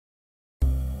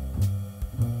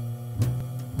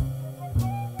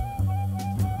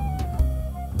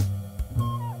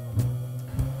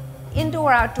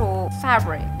Indoor-outdoor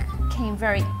fabric came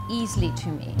very easily to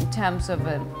me in terms of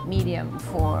a medium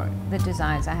for the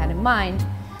designs I had in mind,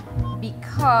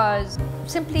 because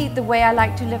simply the way I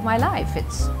like to live my life.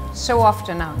 It's so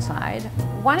often outside.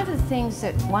 One of the things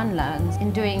that one learns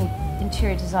in doing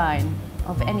interior design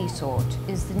of any sort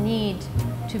is the need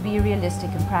to be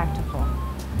realistic and practical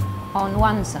on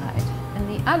one side, and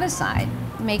the other side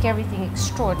make everything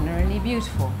extraordinarily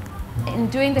beautiful. In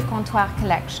doing the Comptoirs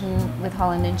Collection with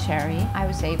Holland and Cherry, I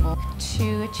was able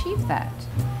to achieve that.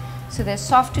 So they're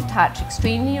soft to touch,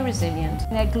 extremely resilient,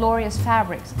 and they're glorious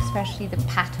fabrics, especially the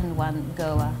patterned one,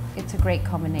 Goa. It's a great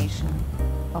combination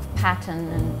of pattern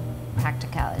and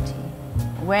practicality.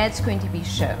 Where it's going to be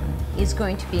shown is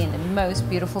going to be in the most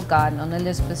beautiful garden on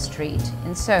Elizabeth Street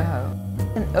in Soho.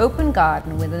 An open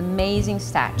garden with amazing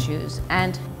statues,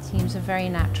 and it seems a very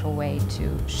natural way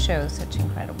to show such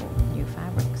incredible new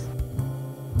fabrics.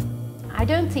 I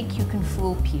don't think you can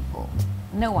fool people.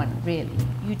 No one really.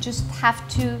 You just have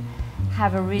to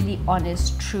have a really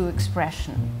honest, true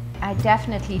expression. I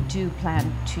definitely do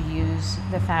plan to use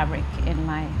the fabric in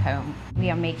my home. We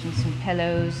are making some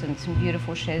pillows and some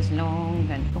beautiful chaises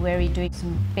longues, and we're doing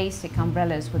some basic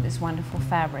umbrellas with this wonderful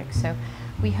fabric. So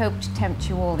we hope to tempt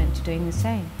you all into doing the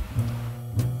same.